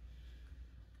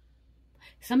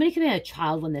 Somebody could have been a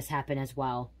child when this happened as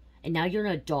well. And now you're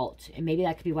an adult. And maybe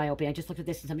that could be why I opened. I just looked at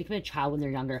this, and somebody could have been a child when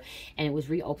they're younger. And it was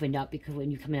reopened up because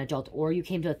when you become an adult. Or you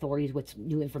came to authorities with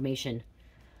new information.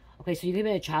 Okay, so you could have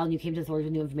been a child and you came to authorities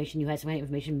with new information. You had some kind of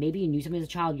information. Maybe you knew something as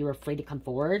a child. You were afraid to come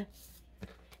forward.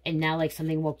 And now, like,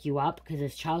 something woke you up because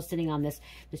this child's sitting on this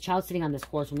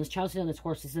horse. When this child's sitting on this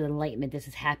horse, this is enlightenment. This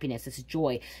is happiness. This is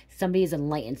joy. Somebody is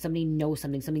enlightened. Somebody knows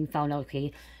something. Something found out,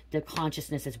 okay, their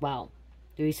consciousness as well.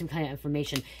 There is some kind of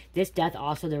information. This death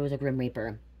also, there was a Grim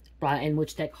Reaper. In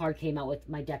which that card came out with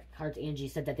my deck cards. Angie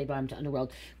said that they brought him to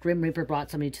Underworld. Grim Reaper brought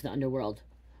somebody to the Underworld.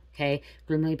 Okay?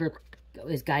 Grim Reaper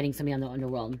is guiding somebody on the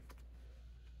Underworld.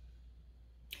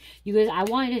 You guys, I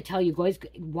wanted to tell you guys,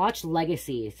 watch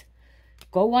Legacies.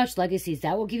 Go watch Legacies.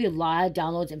 That will give you a lot of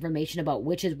downloads, information about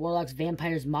witches, warlocks,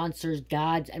 vampires, monsters,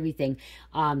 gods, everything.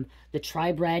 The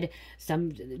tri-bred,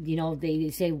 some, you know,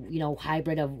 they say, you know,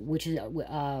 hybrid of witches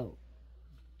and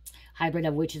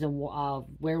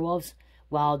werewolves.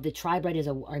 Well, the tri-bred is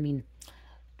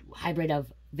hybrid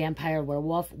of vampire,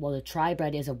 werewolf. Well, the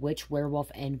tri-bred is a witch,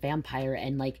 werewolf, and vampire.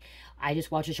 And, like, I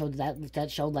just watched a show,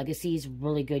 that show, Legacies,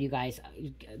 really good, you guys.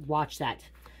 Watch that.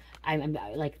 I'm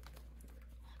like,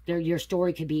 your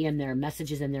story could be in there,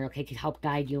 messages in there, okay, could help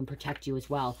guide you and protect you as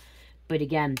well. But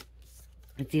again,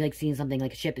 it's like seeing something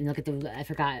like a ship, and look at the, I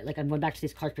forgot, like, I'm going back to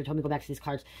these cards, but told me to go back to these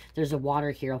cards. There's a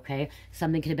water here, okay?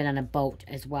 Something could have been on a boat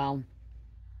as well,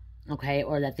 okay?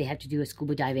 Or that they have to do a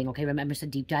scuba diving, okay? Remember, it's a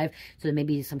deep dive, so there may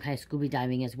be some kind of scuba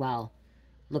diving as well,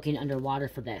 looking underwater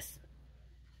for this.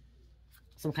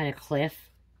 Some kind of cliff.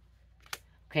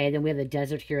 Okay, then we have the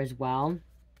desert here as well.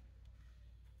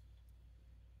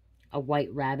 A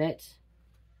white rabbit.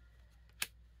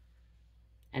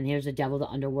 And here's the devil, the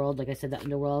underworld. Like I said, the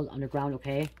underworld, underground,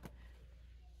 okay?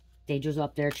 Danger's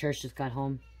up there. Church just got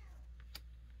home.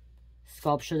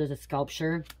 Sculpture, there's a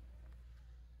sculpture.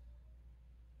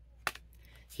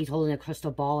 He's holding a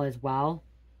crystal ball as well.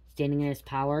 Standing in his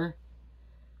power.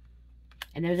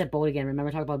 And there's a boat again.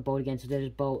 Remember, talk about boat again. So there's a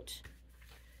boat.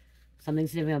 Something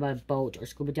significant about a boat or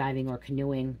scuba diving or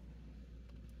canoeing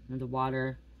in the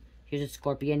water. Here's a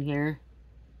scorpion here.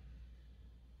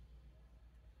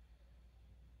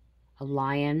 A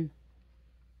lion.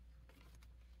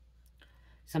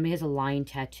 Somebody has a lion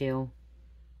tattoo.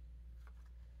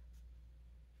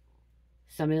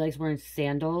 Somebody likes wearing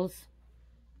sandals.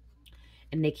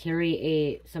 And they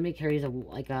carry somebody carries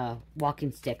like a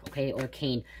walking stick, okay, or a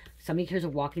cane. Somebody carries a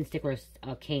walking stick or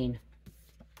a cane.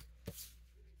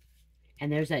 And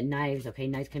there's that knives, okay,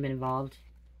 knives can be involved.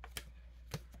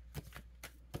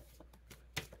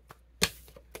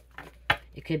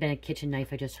 It could have been a kitchen knife,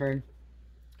 I just heard.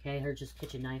 Okay, I heard just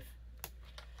kitchen knife.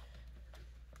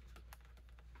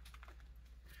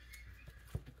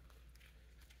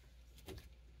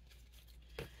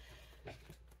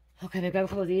 Okay, I'm going to grab a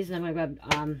couple of these, and I'm going to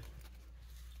grab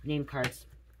name cards.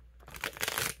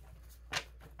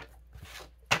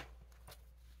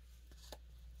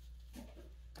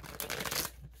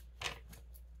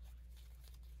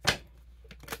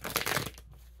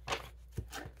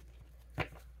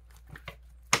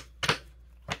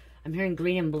 I'm hearing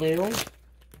green and blue.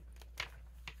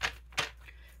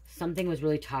 Something was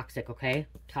really toxic, okay?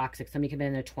 Toxic. Somebody could have been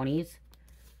in their 20s.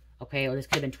 Okay, or this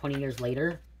could have been 20 years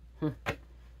later.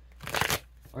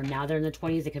 Or now they're in their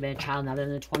 20s. It could have been a child, now they're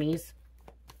in their 20s.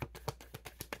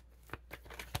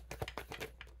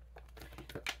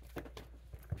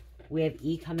 We have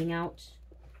E coming out.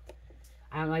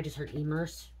 I don't know, I just heard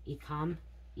immerse. Ecom,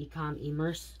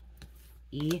 immerse.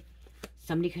 E.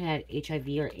 Somebody could have had HIV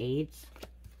or AIDS.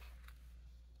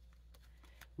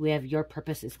 We have your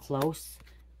purpose is close.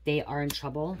 They are in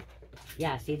trouble.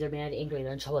 Yeah, see, they're mad, angry.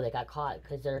 They're in trouble. They got caught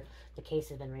because the case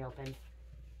has been reopened.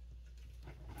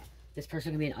 This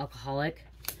person can be an alcoholic.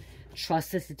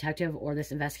 Trust this detective or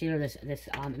this investigator. This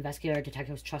investigator or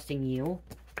detective is trusting you.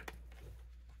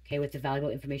 Okay, with the valuable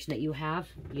information that you have,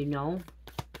 you know.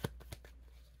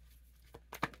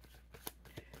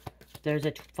 There's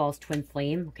a false twin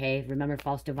flame. Okay, remember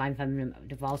false divine feminine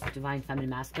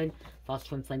masculine. False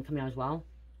twin flame coming out as well.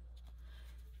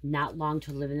 Not long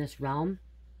to live in this realm.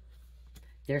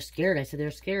 They're scared. I said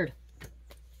they're scared.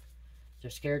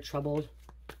 They're scared, troubled.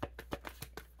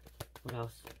 What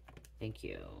else? Thank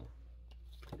you.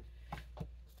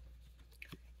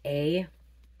 A.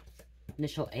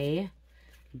 Initial A.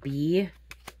 B.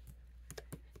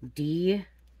 D.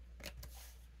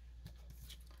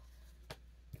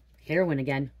 Heroin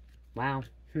again. Wow.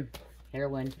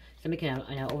 Heroin. Somebody can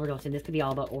overdose. And this could be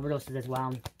all about overdoses as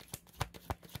well.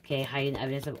 Okay, hiding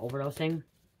evidence of overdosing.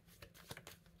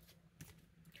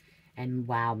 And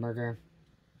wow, murder.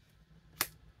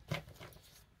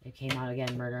 It came out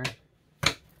again, murder.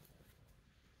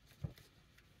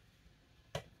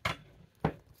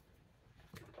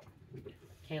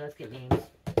 Okay, let's get names.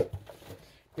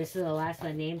 This is the last of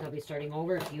the names. I'll be starting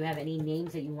over. If you have any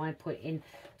names that you want to put into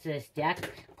this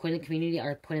deck, put in the community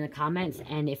or put in the comments.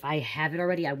 And if I have it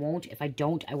already, I won't. If I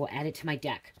don't, I will add it to my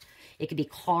deck. It could be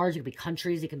cars, it could be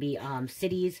countries, it could be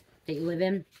cities that you live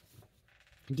in.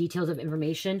 Details of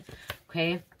information.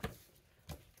 Okay.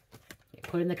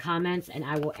 Put in the comments and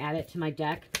I will add it to my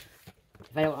deck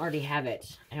if I don't already have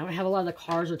it. I don't have a lot of the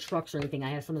cars or trucks or anything. I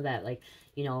have some of that, like,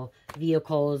 you know,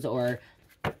 vehicles or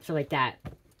stuff like that.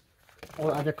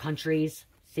 Or other countries,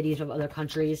 cities of other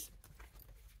countries.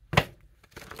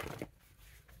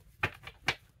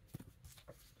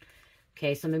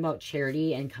 Okay, something about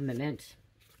charity and commitment.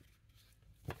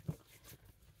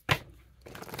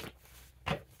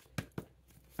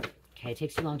 Okay, it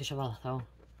takes too long to shovel, though.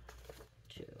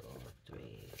 2, 3,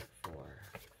 4,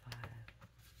 5,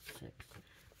 6,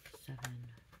 7,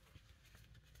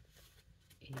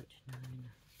 8, 9,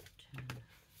 10,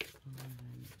 11,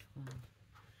 12,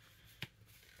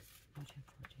 13,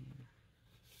 14, 15,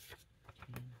 16,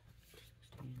 17,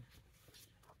 21.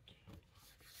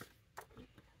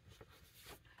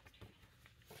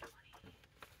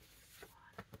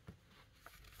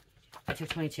 I took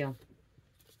 22.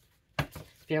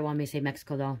 If you don't want me to say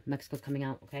Mexico, though, Mexico's coming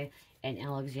out, okay? And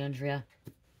Alexandria.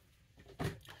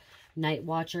 Night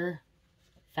Watcher.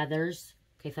 Feathers.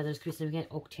 Okay, feathers could be significant.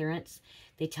 Oak Terrence.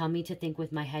 They tell me to think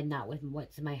with my head, not with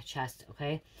what's in my chest,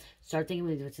 okay? Start thinking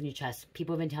with what's in your chest.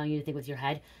 People have been telling you to think with your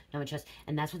head, not with your chest.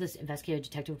 And that's what this investigative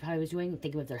detective probably was doing,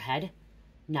 thinking with their head,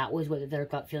 not with what their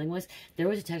gut feeling was. There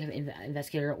was a detective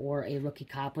investigator or a rookie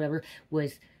cop, whatever,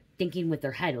 was thinking with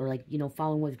their head or, like, you know,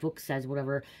 following what the book says,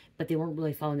 whatever, but they weren't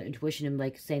really following their intuition and,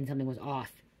 like, saying something was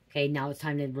off. Okay, now it's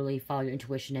time to really follow your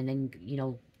intuition, and then, you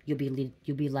know, you'll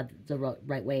be led the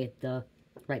right way, the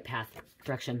right path,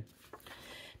 direction.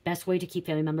 Best way to keep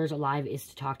family members alive is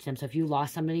to talk to them. So if you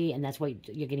lost somebody and that's what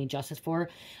you're getting justice for,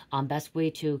 best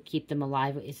way to keep them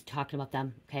alive is talking about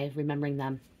them, okay, remembering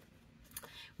them.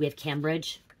 We have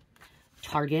Cambridge,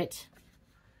 Target,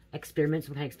 experiment,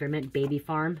 some kind of experiment, baby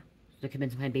farm. There could have been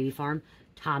some kind of baby farm.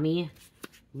 Tommy,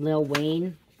 Lil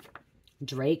Wayne,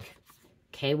 Drake,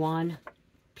 K1,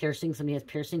 piercing. Somebody has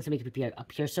piercing. Somebody could be a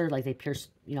piercer. Like they pierce,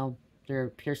 you know, they're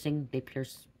piercing. They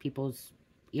pierce people's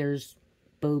ears,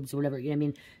 boobs, or whatever. You know what I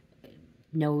mean?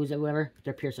 Nose or whatever.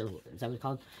 They're piercer. Is that what it's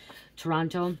called?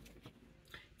 Toronto,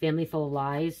 family full of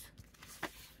lies.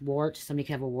 Wart. Somebody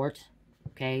could have a wart.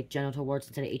 Okay. Genital warts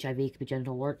instead of HIV. It could be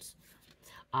genital warts.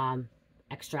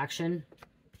 Extraction.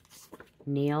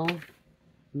 Neil,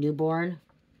 newborn,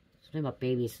 something about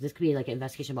babies. So this could be like an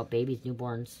investigation about babies,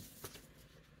 newborns.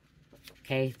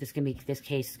 Okay, this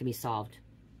case is gonna be solved.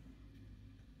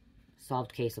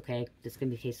 Solved case, okay? This is gonna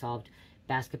be case solved.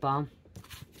 Basketball,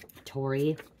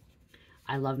 Tori,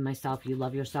 I love myself, you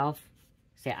love yourself.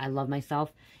 Say I love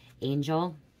myself.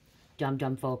 Angel,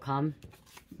 dumb full come.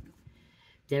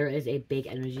 There is a big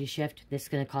energy shift. This is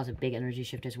gonna cause a big energy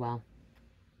shift as well.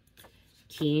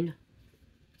 Keen,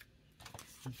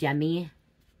 Demi,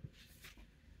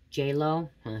 J-Lo,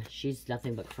 she's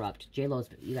nothing but corrupt. J-Lo's,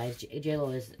 you guys,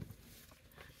 J-Lo is,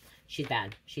 she's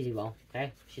bad. She's evil,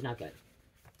 okay? She's not good.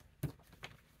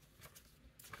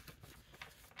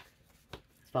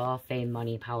 It's all fame,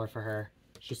 money, power for her.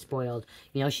 She's spoiled.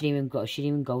 You know, she didn't even go,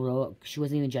 she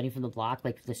wasn't even Jenny from the block,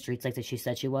 like the streets, like that she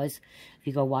said she was. If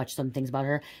you go watch some things about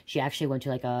her, she actually went to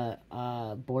like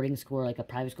a boarding school, or like a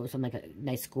private school, or something, like a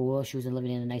nice school. She was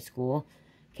living in a nice school.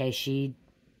 Okay, she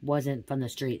wasn't from the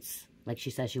streets like she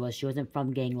said she was. She wasn't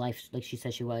from gang life like she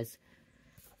said she was.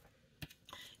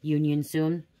 Union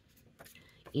soon.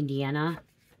 Indiana.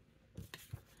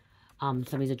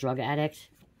 Somebody's a drug addict.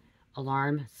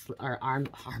 Arm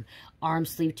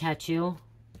sleeve tattoo.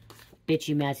 Bitch,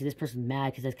 you mad? See, this person's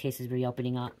mad because this case is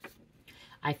reopening up.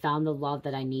 I found the love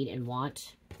that I need and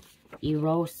want.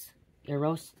 Eros,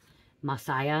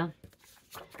 Messiah,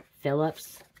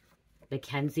 Phillips,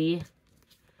 Mackenzie,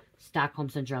 Stockholm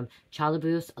Syndrome, child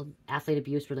abuse, athlete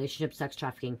abuse, relationship, sex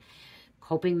trafficking,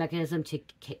 coping mechanism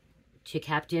to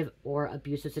captive or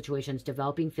abusive situations,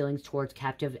 developing feelings towards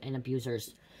captive and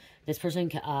abusers. This person,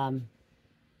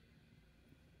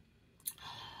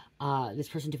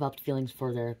 developed feelings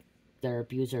for their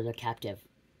abuser, their captive.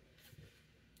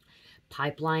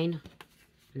 Pipeline,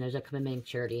 and there's a commitment and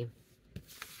charity.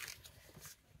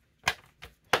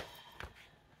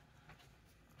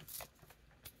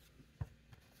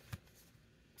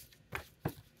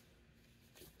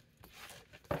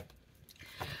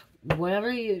 Whatever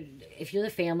if you're the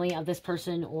family of this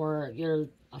person or you're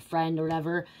a friend or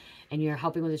whatever, and you're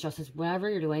helping with this justice, whatever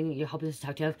you're doing, you're helping this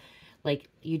detective, like,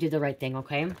 you did the right thing,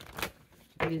 okay?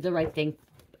 You did the right thing,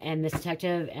 and this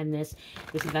detective and this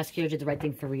investigator did the right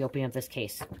thing for reopening of this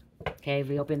case, okay?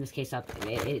 Reopening this case up.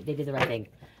 They did the right thing.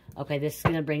 Okay, this is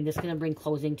gonna bring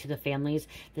closing to the families.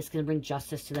 This is gonna bring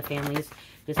justice to the families.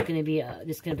 This is gonna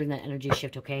bring that energy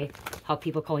shift. Okay, help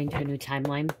people go into a new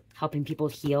timeline, helping people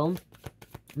heal,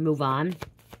 move on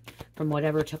from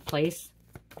whatever took place.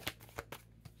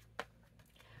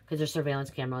 Because there's surveillance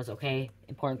cameras. Okay,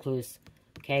 important clues.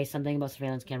 Okay, something about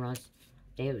surveillance cameras.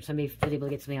 Somebody was able to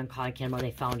get something on caught camera.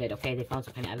 They found it. Okay, they found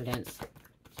some kind of evidence.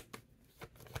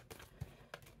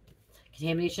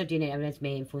 Contamination of DNA evidence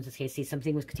may influence this case. See,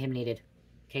 something was contaminated.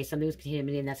 Okay, something was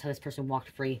contaminated, and that's how this person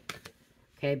walked free.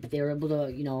 Okay, but they were able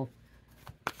to, you know,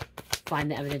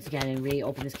 find the evidence again and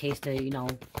reopen this case to, you know,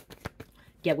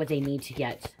 get what they need to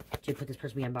get to put this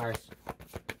person behind bars.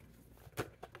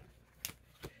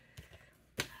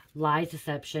 Lies,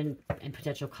 deception, and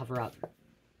potential cover-up.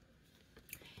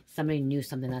 Somebody knew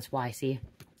something, that's why, see?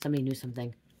 Somebody knew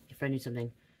something. Your friend knew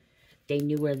something. They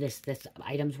knew where this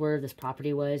items were, this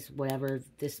property was, whatever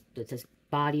this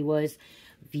body was,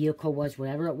 vehicle was,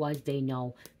 whatever it was, they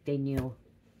know. They knew.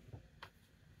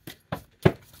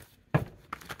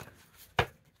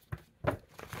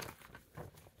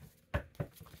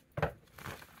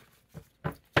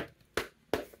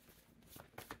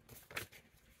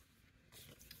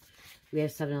 We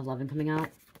have 7 of 11 coming out.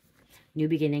 New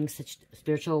beginnings, such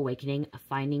spiritual awakening,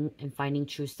 finding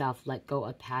true self. Let go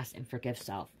of past and forgive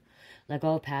self. Let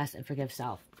go of past and forgive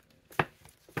self.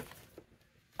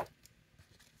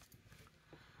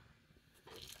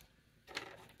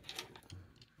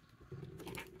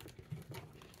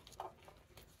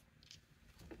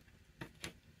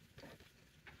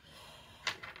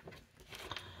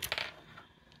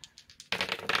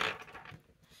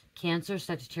 Cancer,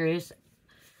 Sagittarius,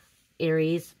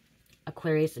 Aries,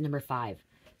 Aquarius, and number 5.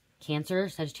 Cancer,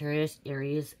 Sagittarius,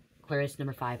 Aries, Aquarius,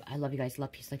 number 5. I love you guys.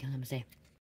 Love, peace, like, namaste.